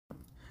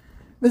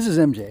This is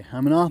MJ.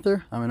 I'm an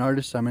author, I'm an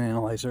artist, I'm an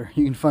analyzer.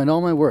 You can find all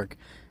my work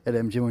at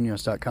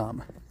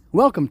mjmunoz.com.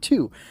 Welcome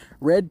to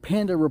Red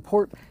Panda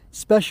Report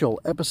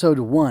Special Episode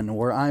 1,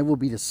 where I will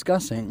be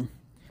discussing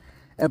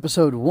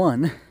Episode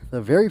 1, the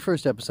very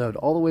first episode,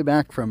 all the way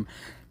back from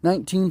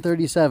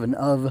 1937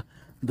 of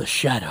The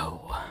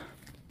Shadow.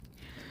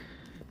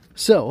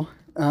 So,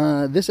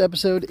 this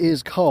episode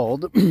is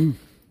called,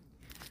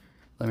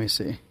 let me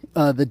see,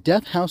 The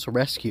Death House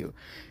Rescue.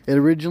 It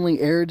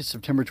originally aired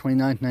September 29,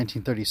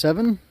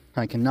 1937.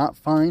 I cannot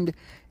find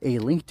a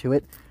link to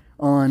it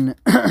on...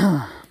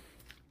 I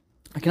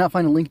cannot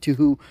find a link to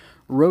who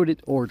wrote it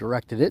or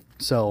directed it,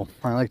 so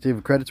I like to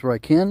give credits where I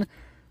can.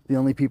 The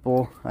only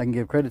people I can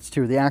give credits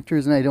to are the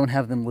actors, and I don't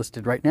have them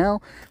listed right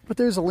now, but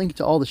there's a link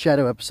to all the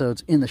Shadow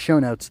episodes in the show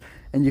notes,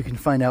 and you can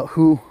find out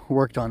who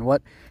worked on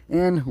what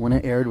and when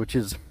it aired, which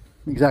is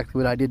exactly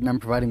what I did, and I'm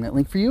providing that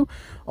link for you.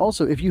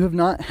 Also, if you have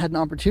not had an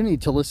opportunity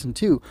to listen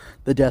to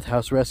The Death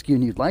House Rescue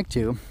and you'd like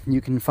to,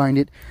 you can find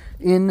it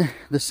in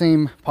the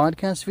same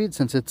podcast feed,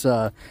 since it's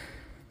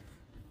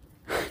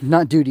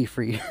not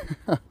duty-free.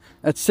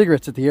 That's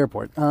cigarettes at the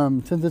airport.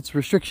 Since it's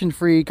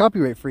restriction-free,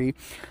 copyright-free,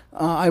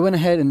 I went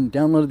ahead and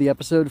downloaded the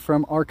episode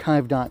from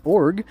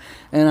archive.org,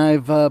 and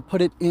I've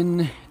put it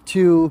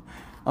into...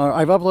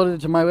 I've uploaded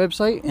it to my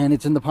website, and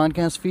it's in the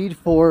podcast feed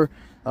for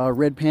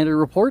Red Panda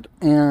Report,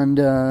 and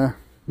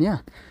yeah,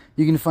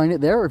 you can find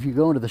it there, or if you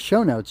go into the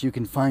show notes, you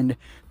can find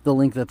the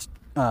link that's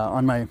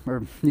or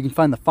you can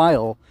find the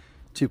file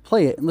to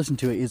play it and listen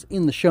to it is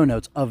in the show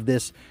notes of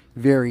this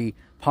very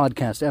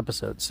podcast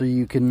episode, so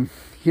you can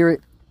hear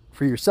it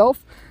for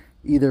yourself,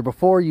 either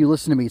before you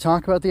listen to me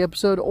talk about the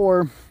episode,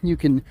 or you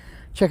can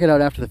check it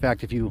out after the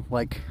fact if you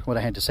like what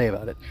I had to say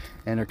about it,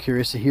 and are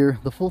curious to hear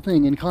the full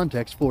thing in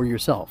context for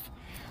yourself.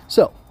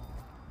 So,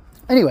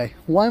 anyway,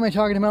 why am I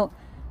talking about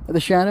The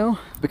Shadow?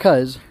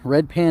 Because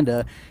Red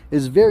Panda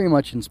is very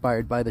much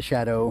inspired by The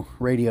Shadow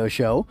radio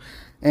show,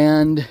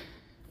 and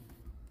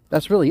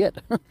that's really it.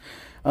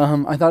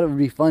 I thought it would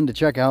be fun to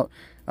check out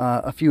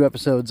a few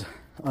episodes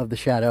of The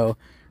Shadow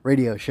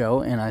radio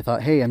show, and I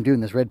thought, hey, I'm doing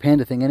this Red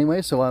Panda thing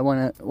anyway, so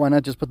why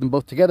not just put them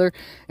both together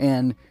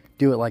and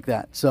do it like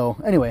that. So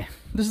anyway,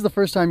 this is the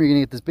first time you're going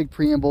to get this big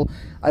preamble.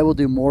 I will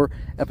do more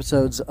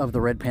episodes of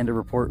the Red Panda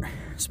Report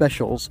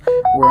specials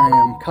where I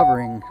am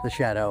covering The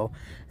Shadow,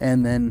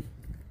 and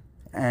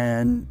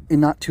in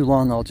not too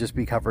long I'll just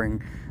be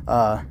covering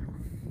the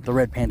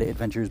Red Panda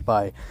Adventures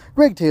by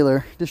Greg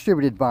Taylor,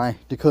 distributed by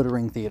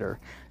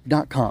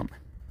DakotaRingTheater.com.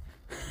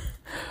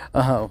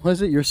 What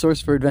is it? Your source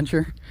for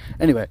adventure?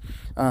 Anyway,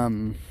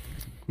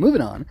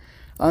 moving on.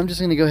 I'm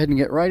just going to go ahead and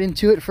get right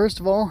into it. First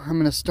of all, I'm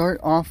going to start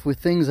off with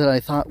things that I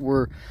thought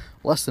were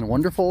less than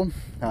wonderful,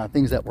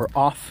 things that were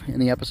off in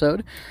the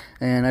episode.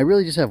 And I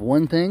really just have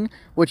one thing,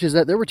 which is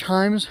that there were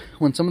times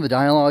when some of the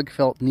dialogue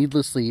felt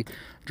needlessly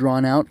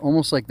drawn out,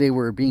 almost like they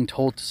were being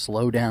told to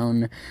slow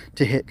down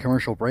to hit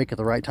commercial break at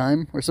the right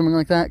time, or something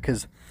like that,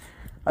 because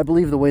I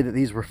believe the way that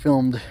these were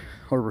filmed,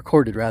 or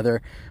recorded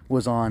rather,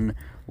 was on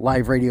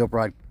live radio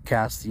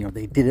broadcasts. You know,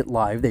 they did it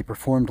live, they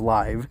performed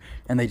live,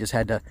 and they just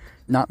had to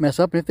not mess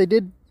up, and if they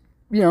did,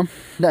 you know,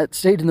 that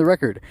stayed in the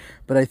record.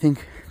 But I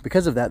think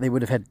because of that, they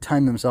would have had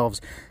time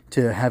themselves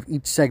to have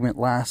each segment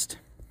last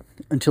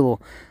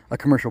until a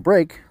commercial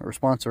break, or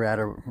sponsor ad,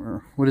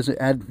 or what is it,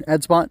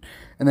 ad spot,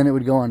 and then it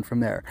would go on from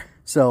there.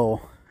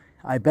 So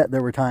I bet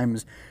there were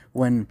times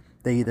when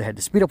they either had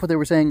to speed up what they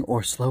were saying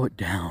or slow it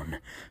down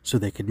so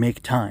they could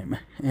make time.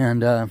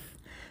 And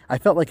I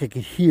felt like I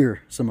could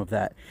hear some of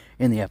that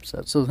in the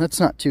episode. So that's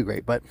not too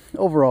great, but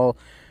overall,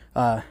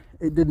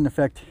 it didn't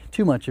affect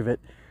too much of it,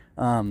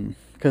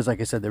 because like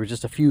I said, there were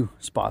just a few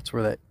spots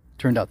where that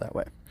turned out that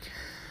way.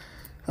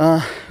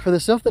 For the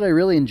stuff that I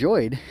really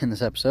enjoyed in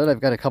this episode,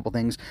 I've got a couple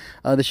things.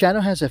 The Shadow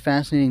has a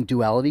fascinating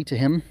duality to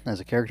him as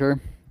a character.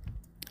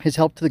 His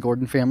help to the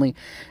Gordon family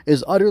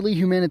is utterly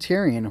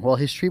humanitarian, while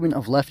his treatment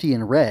of Lefty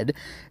and Red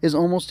is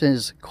almost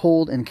as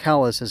cold and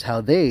callous as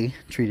how they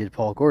treated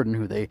Paul Gordon,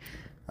 who they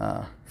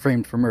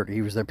framed for murder.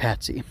 He was their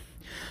patsy.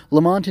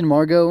 Lamont and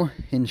Margot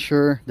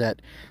ensure that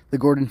the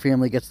Gordon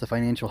family gets the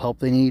financial help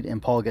they need,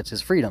 and Paul gets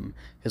his freedom,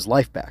 his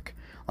life back.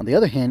 On the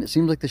other hand, it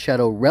seems like the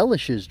Shadow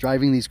relishes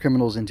driving these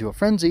criminals into a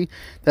frenzy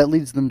that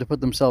leads them to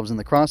put themselves in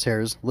the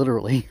crosshairs,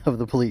 literally, of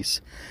the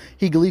police.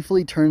 He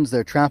gleefully turns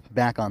their trap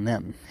back on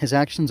them. His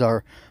actions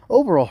are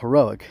overall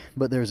heroic,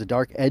 but there's a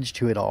dark edge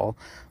to it all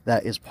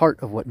that is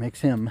part of what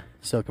makes him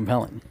so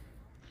compelling.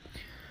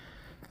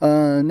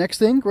 Next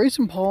thing, Grace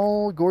and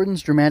Paul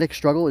Gordon's dramatic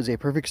struggle is a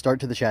perfect start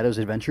to the Shadow's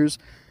adventures.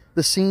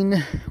 The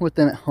scene with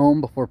them at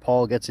home before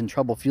Paul gets in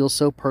trouble feels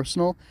so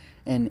personal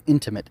and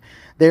intimate.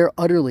 They are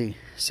utterly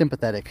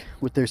sympathetic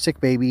with their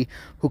sick baby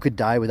who could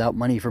die without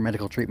money for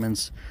medical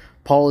treatments.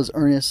 Paul is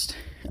earnest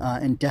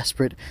and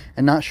desperate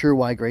and not sure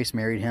why Grace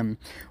married him.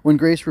 When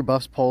Grace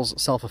rebuffs Paul's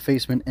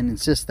self-effacement and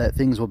insists that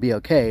things will be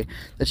okay,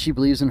 that she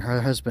believes in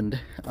her husband,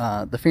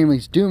 the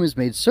family's doom is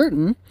made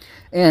certain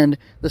and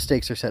the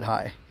stakes are set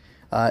high.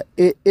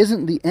 It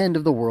isn't the end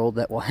of the world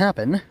that will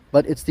happen,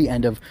 but it's the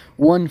end of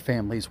one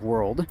family's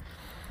world.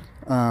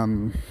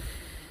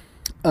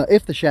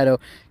 if the shadow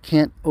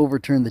can't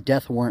overturn the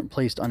death warrant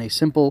placed on a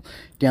simple,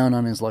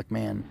 down-on-his-luck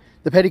man.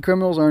 The petty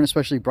criminals aren't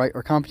especially bright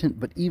or competent,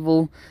 but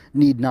evil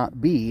need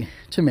not be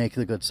to make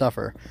the good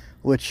suffer.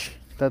 Which,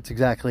 that's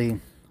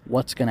exactly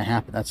what's going to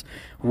happen. That's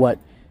what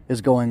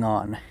is going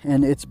on.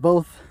 And it's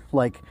both,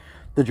 like,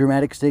 the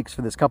dramatic stakes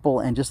for this couple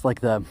and just,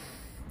 like, the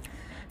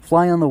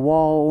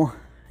fly-on-the-wall,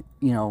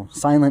 you know,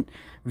 silent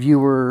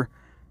viewer.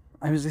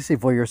 I was going to say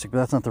voyeuristic, but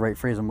that's not the right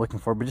phrase I'm looking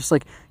for. But just,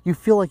 like, you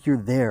feel like you're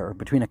there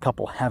between a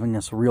couple having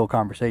this real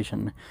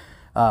conversation.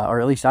 Or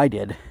at least I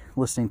did,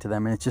 listening to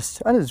them. And it's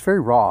just, it's very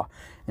raw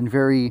and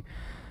very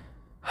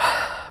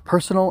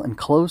personal and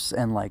close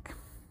and, like,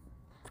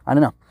 I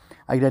don't know.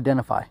 I could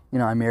identify. You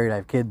know, I'm married, I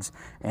have kids,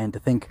 and to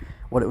think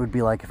what it would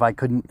be like if I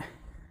couldn't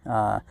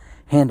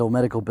handle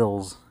medical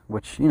bills,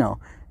 which, you know,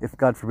 if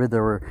God forbid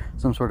there were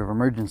some sort of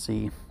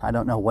emergency, I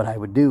don't know what I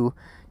would do,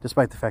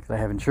 despite the fact that I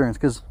have insurance,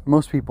 because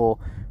most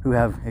people who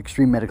have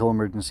extreme medical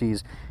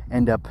emergencies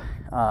end up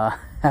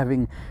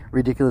having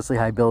ridiculously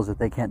high bills that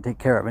they can't take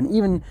care of. And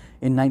even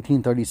in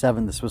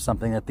 1937, this was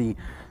something that the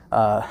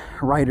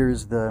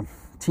writers, the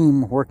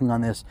team working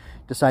on this,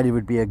 decided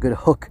would be a good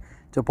hook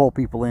to pull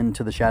people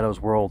into the Shadows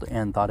world,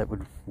 and thought it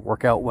would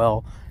work out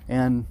well.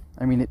 And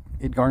I mean,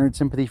 it garnered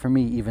sympathy from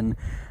me even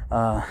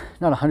not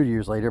 100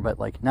 years later, but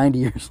like 90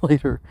 years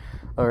later,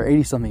 or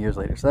 80 something years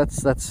later. So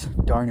that's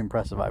darn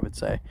impressive, I would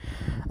say.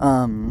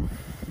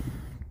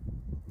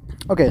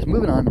 Okay, so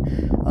moving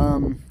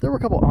on. There were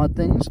a couple odd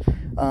things.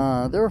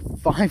 There were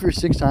 5 or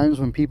 6 times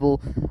when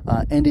people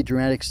end a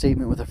dramatic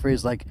statement with a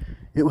phrase like,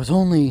 "It was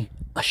only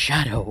a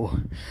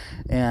shadow,"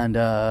 and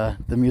the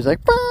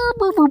music.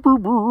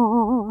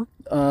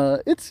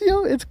 It's, you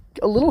know, it's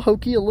a little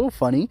hokey, a little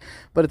funny,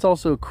 but it's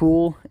also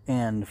cool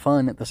and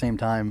fun at the same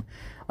time.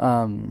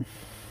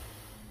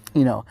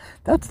 You know,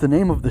 that's the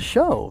name of the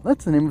show.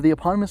 That's the name of the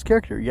eponymous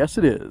character. Yes,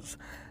 it is.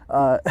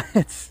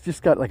 It's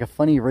just got like a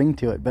funny ring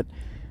to it, but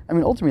I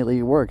mean, ultimately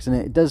it works, and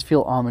it does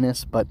feel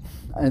ominous, but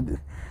I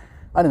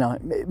don't know,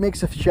 it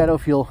makes a shadow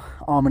feel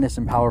ominous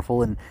and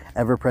powerful and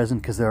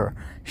ever-present, because there are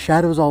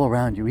shadows all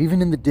around you.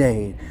 Even in the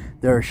day,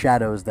 there are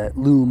shadows that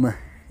loom,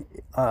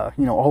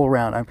 you know, all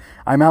around.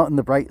 I'm out in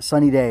the bright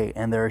sunny day,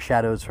 and there are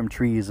shadows from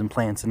trees and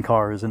plants and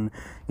cars and,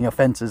 you know,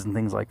 fences and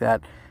things like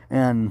that.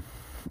 And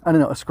I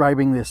don't know,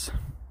 ascribing this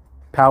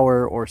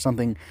power or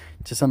something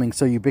to something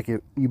so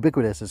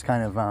ubiquitous is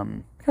kind of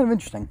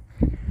interesting.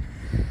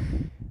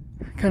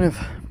 Kind of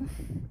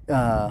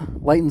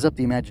lightens up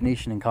the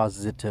imagination and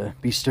causes it to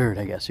be stirred,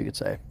 I guess you could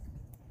say.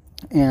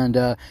 And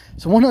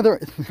so one other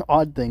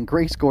odd thing,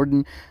 Grace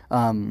Gordon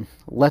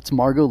lets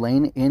Margot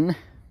Lane in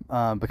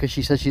because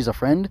she says she's a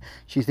friend.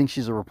 She thinks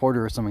she's a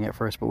reporter or something at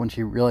first, but when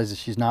she realizes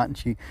she's not,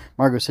 and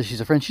Margot says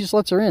she's a friend, she just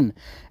lets her in.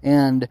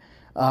 And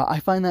I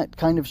find that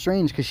kind of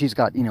strange, because she's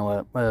got, you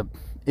know, a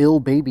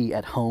ill baby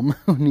at home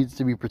who needs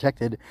to be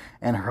protected,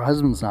 and her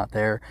husband's not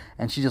there,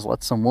 and she just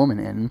lets some woman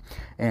in.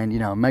 And, you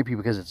know, it might be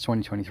because it's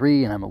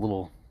 2023 and I'm a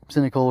little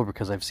cynical,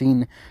 because I've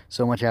seen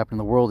so much happen in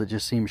the world. It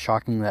just seems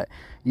shocking that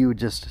you would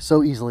just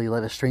so easily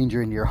let a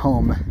stranger into your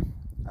home,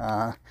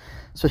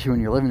 especially when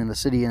you're living in the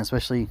city, and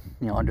especially,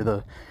 you know, under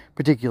the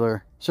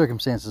particular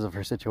circumstances of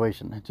her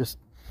situation. It just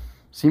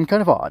seemed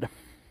kind of odd.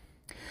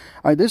 All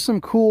right, there's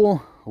some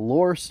cool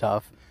lore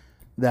stuff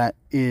that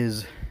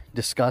is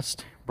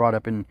discussed, brought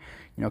up in,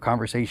 you know,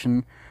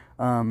 conversation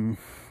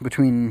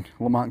between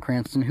Lamont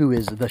Cranston, who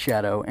is the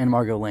Shadow, and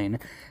Margot Lane,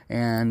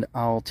 and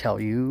I'll tell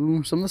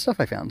you some of the stuff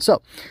I found.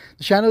 So,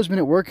 the Shadow's been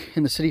at work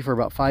in the city for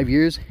about 5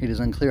 years. It is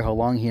unclear how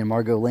long he and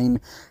Margot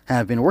Lane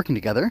have been working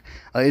together.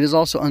 It is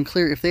also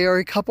unclear if they are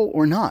a couple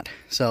or not.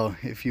 So,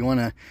 if you want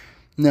to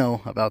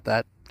know about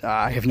that,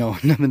 I have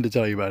nothing to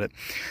tell you about it.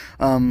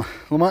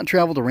 Lamont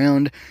traveled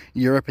around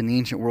Europe and the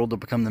ancient world to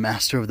become the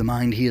master of the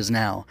mind he is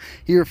now.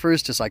 He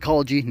refers to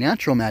psychology,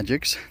 natural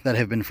magics that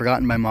have been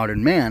forgotten by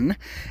modern man,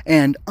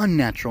 and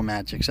unnatural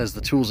magics as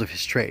the tools of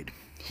his trade.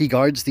 He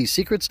guards these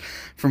secrets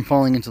from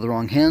falling into the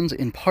wrong hands,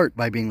 in part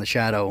by being the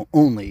Shadow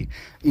only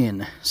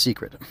in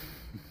secret.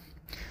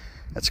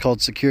 That's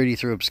called security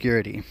through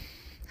obscurity.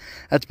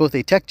 That's both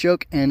a tech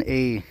joke and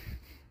a,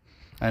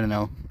 I don't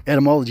know,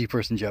 etymology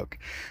person joke.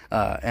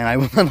 And I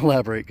will not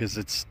elaborate,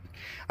 because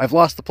I've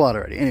lost the plot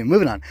already. Anyway,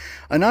 moving on.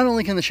 Not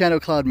only can the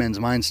Shadow cloud men's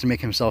minds to make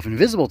himself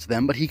invisible to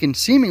them, but he can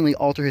seemingly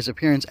alter his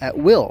appearance at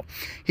will.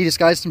 He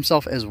disguised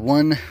himself as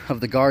one of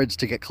the guards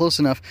to get close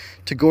enough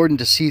to Gordon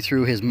to see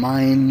through his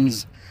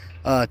mind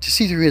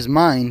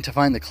to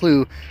find the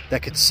clue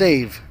that could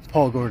save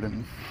Paul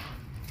Gordon.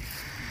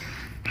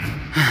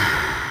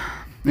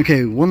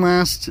 Okay, one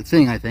last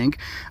thing, I think.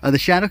 The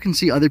Shadow can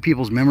see other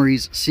people's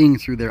memories, seeing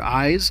through their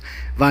eyes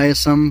via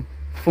some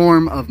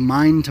form of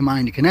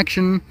mind-to-mind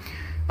connection,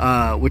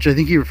 which I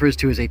think he refers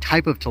to as a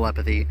type of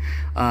telepathy.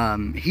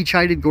 He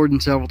chided Gordon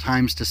several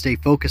times to stay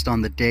focused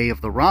on the day of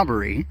the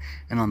robbery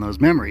and on those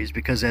memories,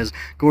 because as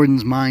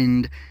Gordon's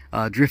mind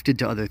drifted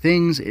to other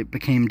things, it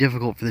became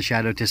difficult for the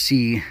Shadow to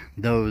see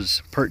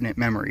those pertinent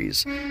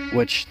memories,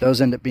 which those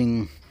end up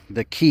being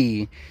the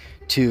key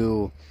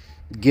to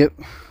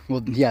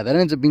that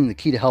ends up being the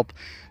key to help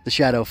the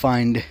Shadow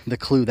find the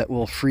clue that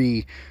will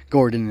free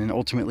Gordon and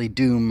ultimately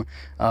doom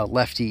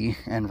Lefty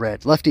and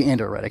Red. Lefty and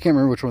or Red. I can't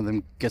remember which one of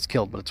them gets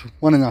killed, but it's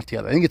one and not the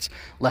other. I think it's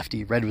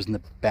Lefty. Red was in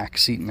the back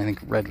seat, and I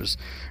think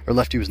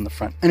Lefty was in the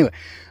front. Anyway,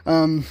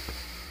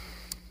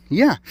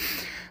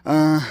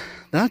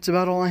 that's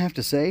about all I have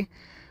to say.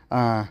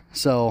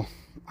 So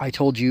I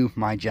told you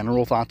my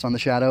general thoughts on the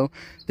Shadow,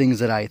 things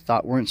that I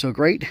thought weren't so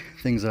great,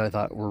 things that I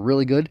thought were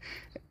really good,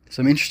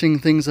 some interesting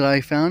things that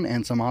I found,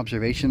 and some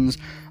observations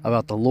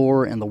about the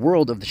lore and the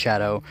world of the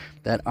Shadow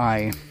that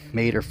I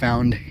made or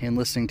found in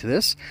listening to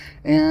this.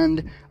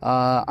 And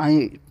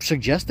I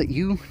suggest that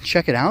you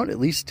check it out, at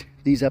least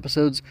these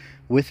episodes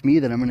with me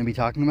that I'm going to be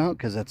talking about,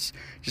 because that's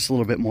just a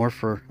little bit more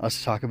for us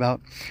to talk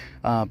about.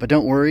 But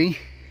don't worry,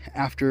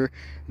 after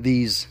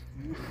these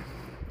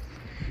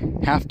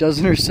half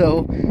dozen or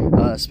so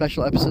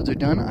special episodes are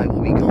done, I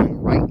will be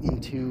going right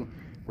into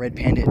Red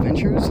Panda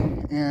Adventures,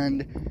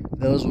 and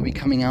those will be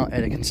coming out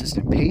at a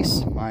consistent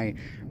pace. My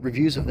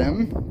reviews of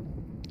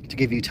them, to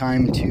give you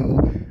time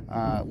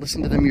to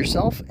listen to them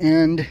yourself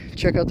and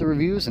check out the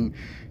reviews and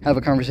have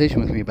a conversation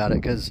with me about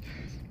it, because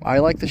I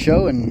like the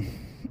show, and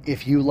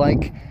if you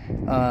like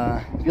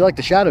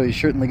the Shadow, you're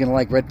certainly going to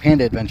like Red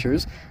Panda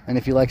Adventures. And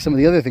if you like some of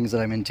the other things that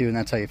I'm into, and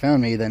that's how you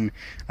found me, then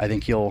I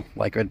think you'll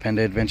like Red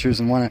Panda Adventures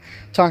and want to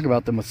talk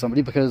about them with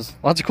somebody, because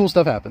lots of cool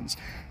stuff happens.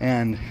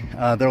 And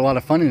they're a lot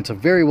of fun, and it's a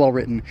very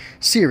well-written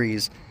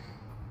series,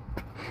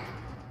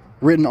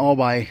 written all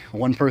by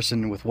one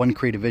person with one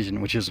creative vision,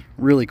 which is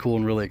really cool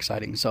and really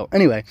exciting. So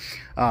anyway,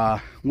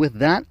 with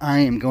that, I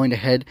am going to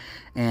head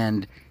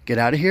and get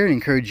out of here and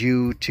encourage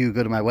you to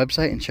go to my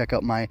website and check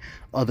out my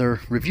other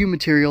review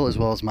material, as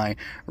well as my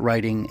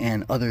writing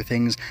and other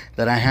things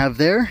that I have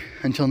there.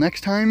 Until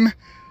next time,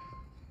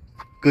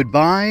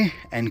 goodbye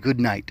and good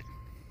night.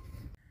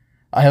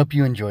 I hope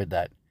you enjoyed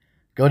that.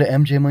 Go to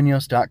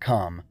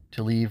mjmunoz.com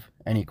to leave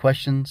any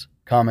questions,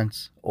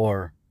 comments,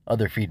 or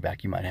other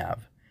feedback you might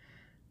have.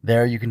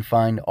 There you can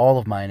find all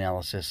of my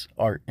analysis,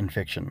 art, and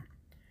fiction.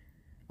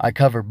 I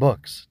cover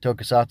books,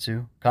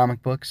 tokusatsu,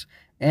 comic books,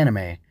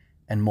 anime,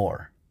 and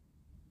more.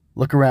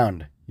 Look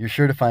around. You're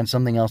sure to find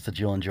something else that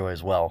you'll enjoy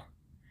as well.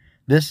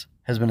 This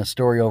has been a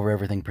Story Over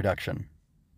Everything production.